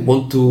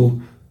want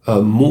to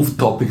move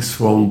topics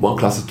from one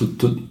cluster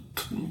to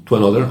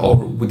another, or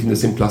within the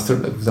same cluster.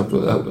 Like, for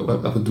example,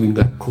 I was doing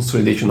the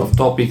consolidation of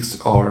topics,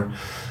 or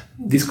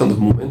this kind of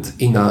movement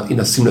in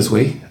a seamless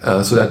way,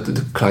 so that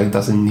the client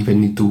doesn't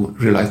even need to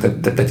realize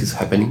that is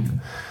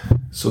happening.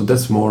 So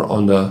that's more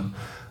on the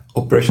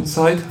operation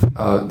side.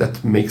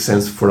 That makes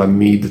sense for a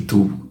mid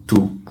to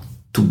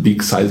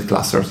big size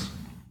clusters.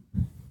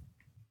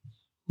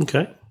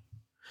 Okay.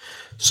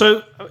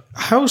 So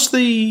how's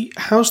the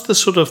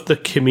sort of the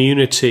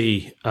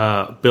community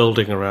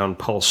building around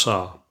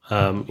Pulsar?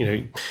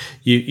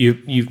 You're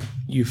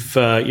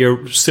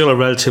still a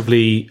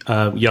relatively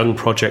young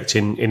project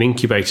in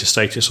incubator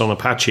status on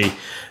Apache.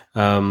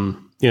 Are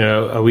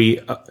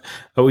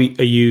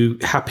you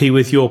happy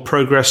with your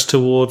progress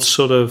towards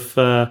sort of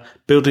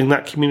building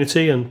that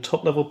community and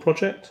top level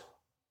project?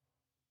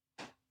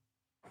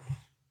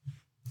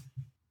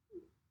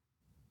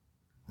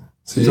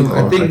 So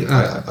I think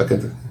I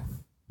can.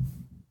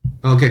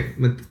 Okay,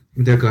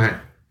 Matteo, go ahead.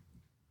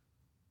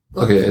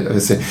 Okay, I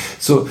say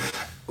so.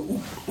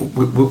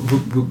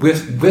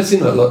 We're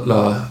seeing a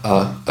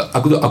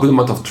good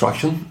amount of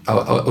traction,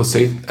 I would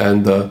say,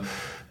 and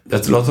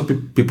there's lots of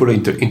people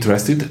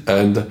interested,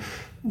 and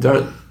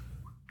there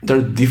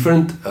are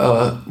different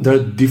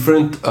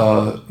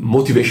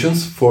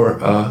motivations for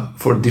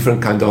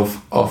different kind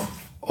of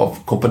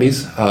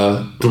companies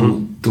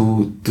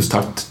to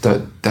start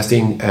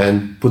testing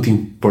and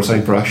putting Pulsar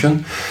in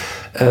production,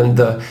 and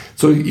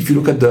so if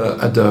you look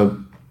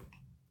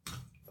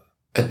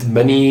at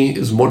many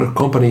smaller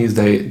companies,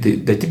 they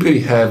typically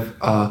have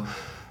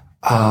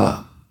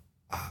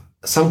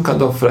some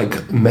kind of like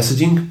pure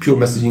messaging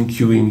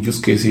queuing use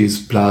cases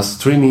plus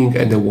streaming,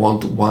 and they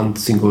want one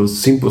simple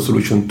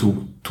solution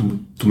to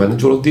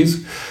manage all of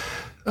this,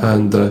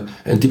 and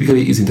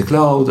typically is in the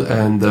cloud,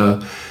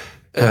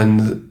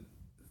 and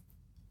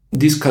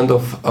this kind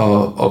of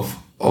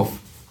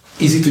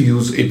easy to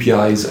use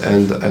APIs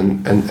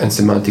and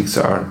semantics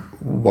are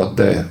what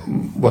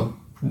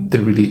they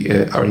really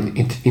are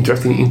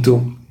interested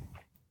into,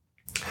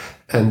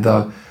 and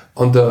on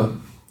the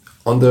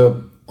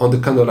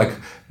kind of like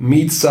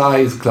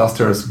mid-size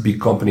clusters, big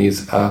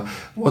companies,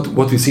 what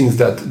we've seen is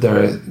that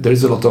there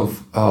is a lot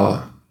of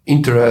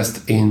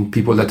interest in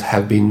people that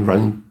have been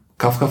running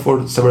Kafka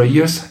for several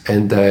years,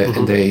 and they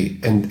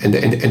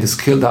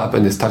scaled up,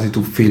 and they started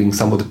to feeling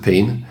some of the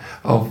pain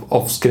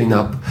of scaling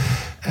up,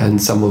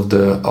 and some of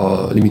the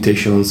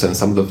limitations and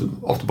some of the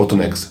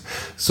bottlenecks.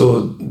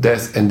 So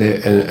that's at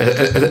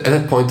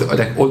that point,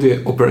 like all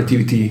the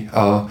operativity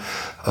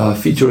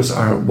features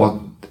are what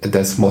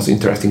that's most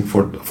interesting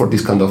for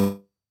this kind of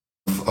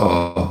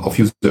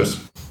users.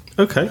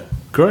 Okay,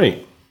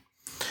 great.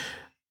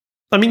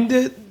 I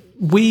mean,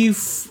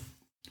 we've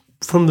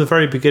from the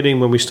very beginning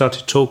when we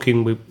started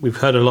talking, we've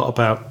heard a lot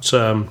about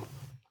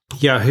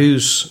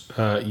Yahoo's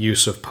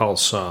use of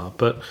Pulsar,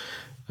 but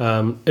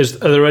are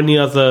there any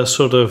other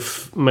sort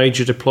of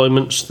major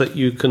deployments that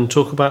you can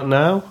talk about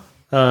now?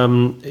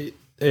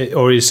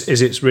 Or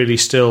is it really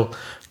still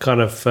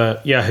kind of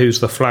Yahoo's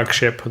the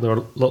flagship, and there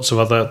are lots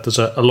of there's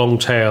a long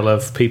tail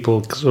of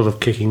people sort of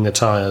kicking the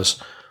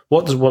tires?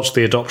 What's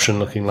the adoption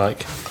looking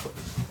like?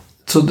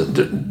 So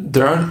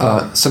there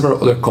are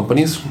several other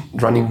companies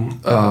running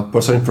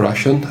Pulsar in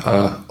production.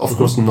 Of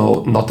course,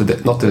 not at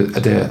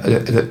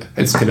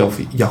the scale of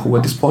Yahoo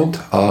at this point.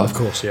 Of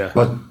course, yeah.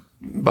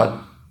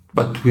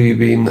 But we've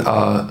been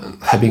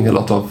having a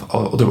lot of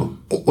other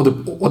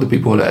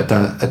people at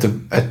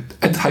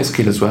high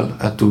scale as well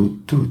to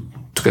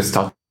get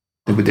started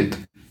with it.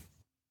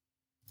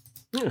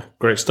 Yeah,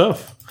 great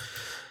stuff.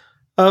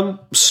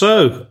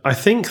 So I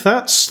think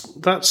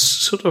that's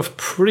sort of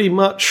pretty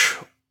much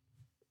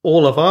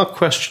all of our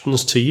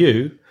questions to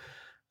you.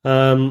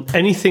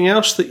 Anything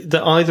else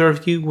that either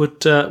of you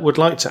would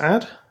like to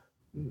add?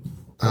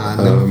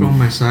 No, from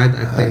my side,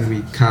 I think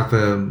we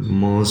cover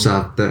most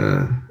of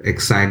the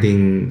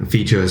exciting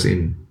features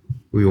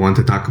we want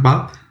to talk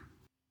about.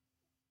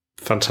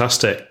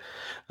 Fantastic.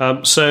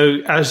 So,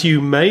 as you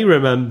may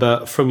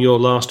remember from your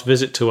last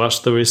visit to us,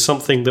 there is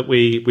something that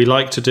we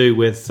like to do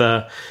with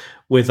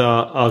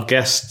our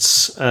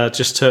guests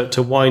just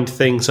to wind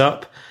things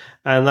up,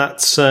 and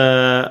that's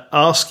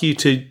ask you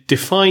to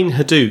define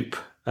Hadoop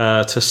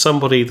to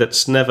somebody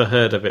that's never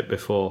heard of it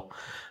before.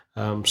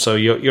 So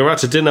you're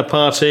at a dinner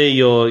party,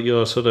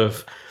 you're sort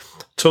of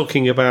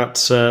talking about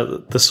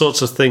the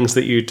sorts of things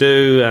that you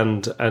do,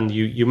 and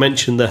you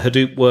mention the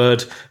Hadoop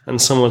word,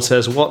 and someone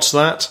says, "What's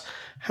that?"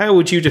 How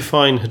would you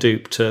define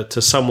Hadoop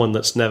to someone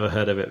that's never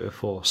heard of it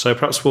before? So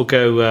perhaps we'll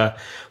go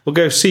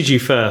CG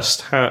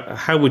first.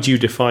 How would you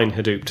define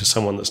Hadoop to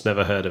someone that's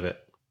never heard of it?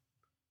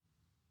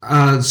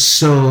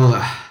 So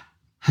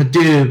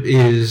Hadoop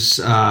is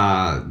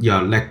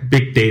like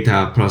big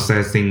data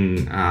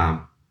processing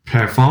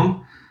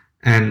platform,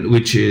 and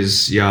which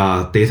is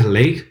your data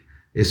lake,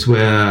 is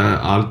where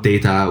all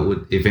data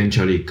would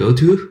eventually go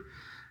to,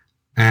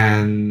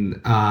 and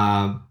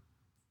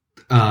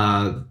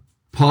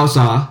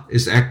Pulsar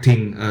is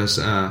acting as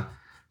a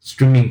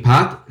streaming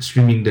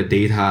the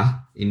data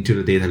into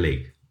the data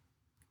lake.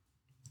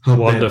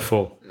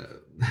 Wonderful.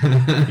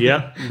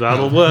 Yeah,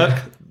 that'll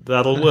work.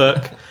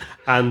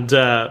 And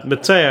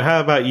Matteo,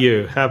 how about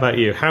you?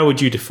 How would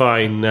you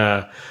define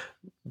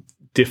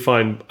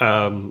define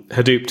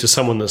Hadoop to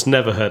someone that's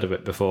never heard of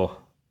it before?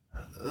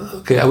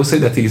 Okay, I would say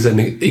that it's an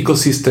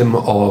ecosystem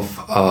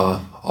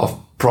of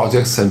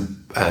projects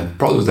and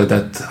products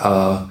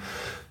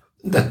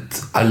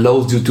that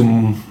allows you to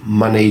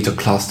manage a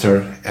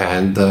cluster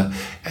and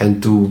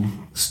to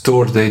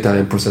store data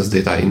and process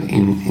data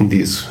in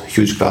this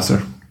huge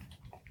cluster.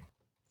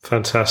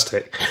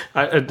 Fantastic.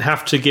 I'd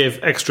have to give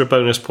extra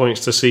bonus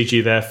points to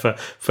CG there for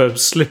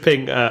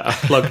slipping a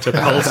plug to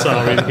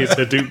Pulsar in his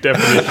Hadoop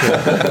definition.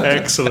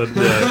 Excellent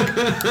work.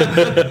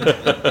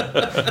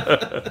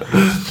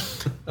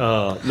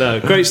 No,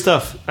 great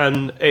stuff.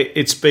 And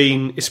it's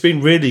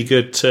been really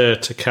good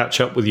to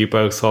catch up with you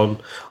both on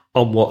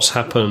what's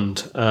happened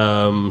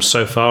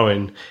so far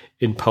in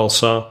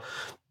Pulsar.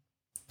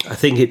 I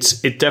think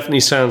it definitely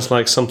sounds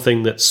like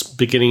something that's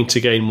beginning to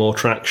gain more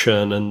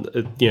traction, and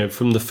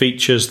from the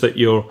features that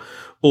you're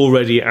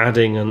already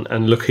adding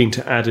and looking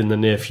to add in the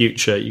near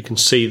future, you can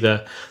see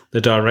the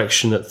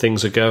direction that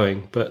things are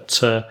going. But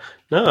no,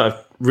 I've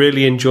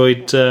really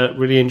enjoyed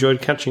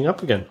catching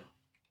up again.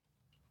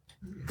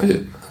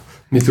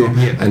 Me too,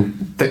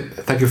 and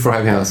thank you for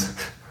having us.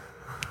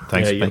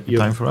 Thanks for making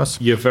time for us.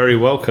 You're very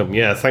welcome.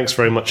 Yeah, thanks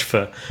very much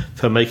for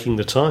making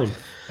the time.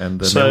 And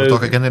maybe we'll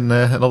talk again in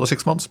another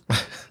 6 months.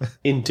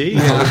 Indeed.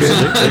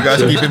 Absolutely. You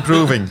guys keep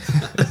improving.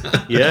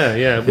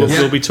 Yeah.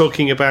 We'll be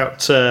talking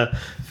about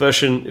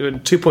version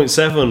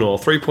 2.7 or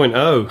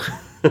 3.0.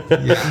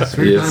 Yes,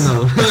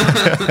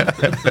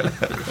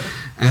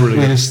 3.0.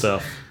 Brilliant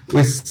stuff.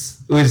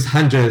 With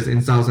hundreds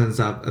and thousands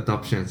of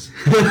adoptions.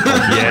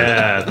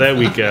 Yeah, there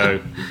we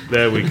go.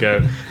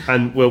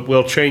 And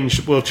we'll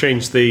change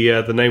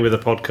the name of the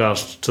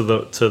podcast to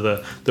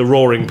the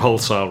Roaring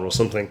Pulsar or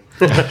something.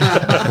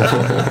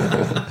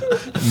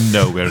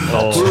 No, we're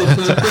not.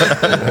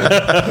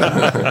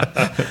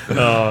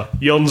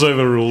 Jon's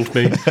overruled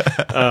me.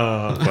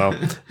 Well,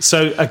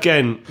 so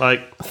again,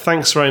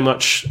 thanks very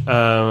much,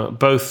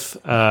 both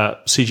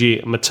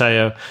CG and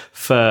Matteo,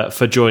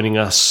 for joining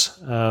us.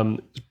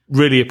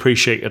 Really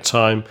appreciate your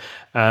time,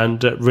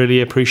 and really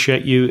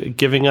appreciate you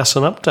giving us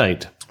an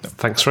update.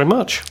 Thanks very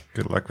much.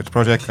 Good luck with the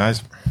project,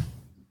 guys.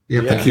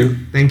 Yep. Thank you.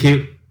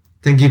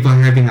 Thank you for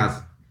having us.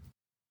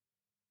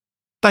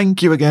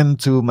 Thank you again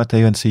to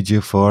Matteo and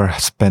CG for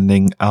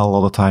spending a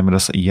lot of time with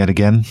us yet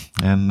again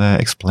and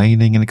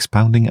explaining and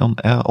expounding on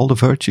all the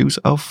virtues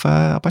of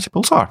Apache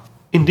Pulsar.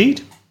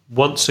 Indeed.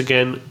 Once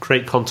again,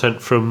 great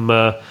content from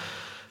the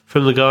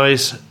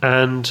guys,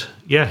 and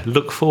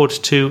look forward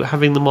to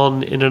having them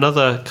on in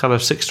another kind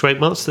of 6 to 8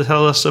 months to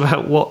tell us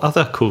about what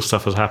other cool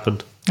stuff has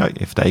happened.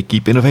 If they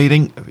keep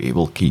innovating, we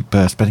will keep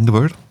spreading the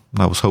word.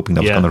 I was hoping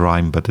that was going to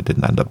rhyme, but it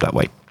didn't end up that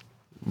way.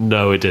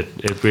 No, it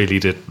didn't. It really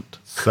didn't.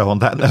 So on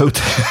that note,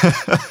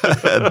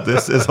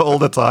 this is all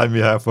the time we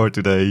have for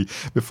today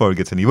before it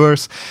gets any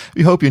worse.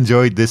 We hope you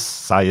enjoyed this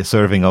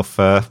serving of,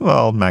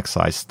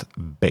 max-sized,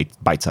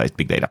 bite-sized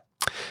big data.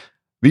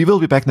 We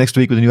will be back next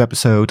week with a new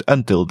episode.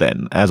 Until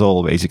then, as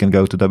always, you can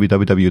go to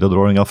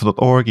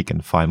www.roaringalpha.org. You can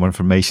find more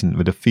information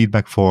with a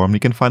feedback form. You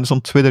can find us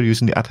on Twitter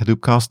using the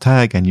 @HadoopCast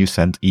tag, and you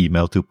send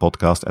email to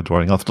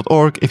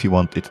podcast@roaringalpha.org if you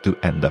want it to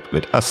end up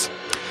with us.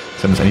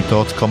 Send us any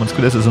thoughts, comments,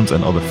 criticisms,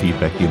 and other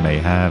feedback you may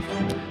have.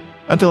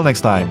 Until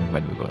next time,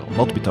 when we will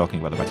not be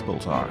talking about Apache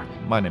Pulsar.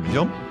 My name is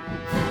Jon.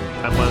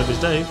 And my name is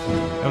Dave.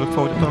 I look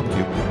forward to talking to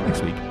you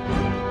next week.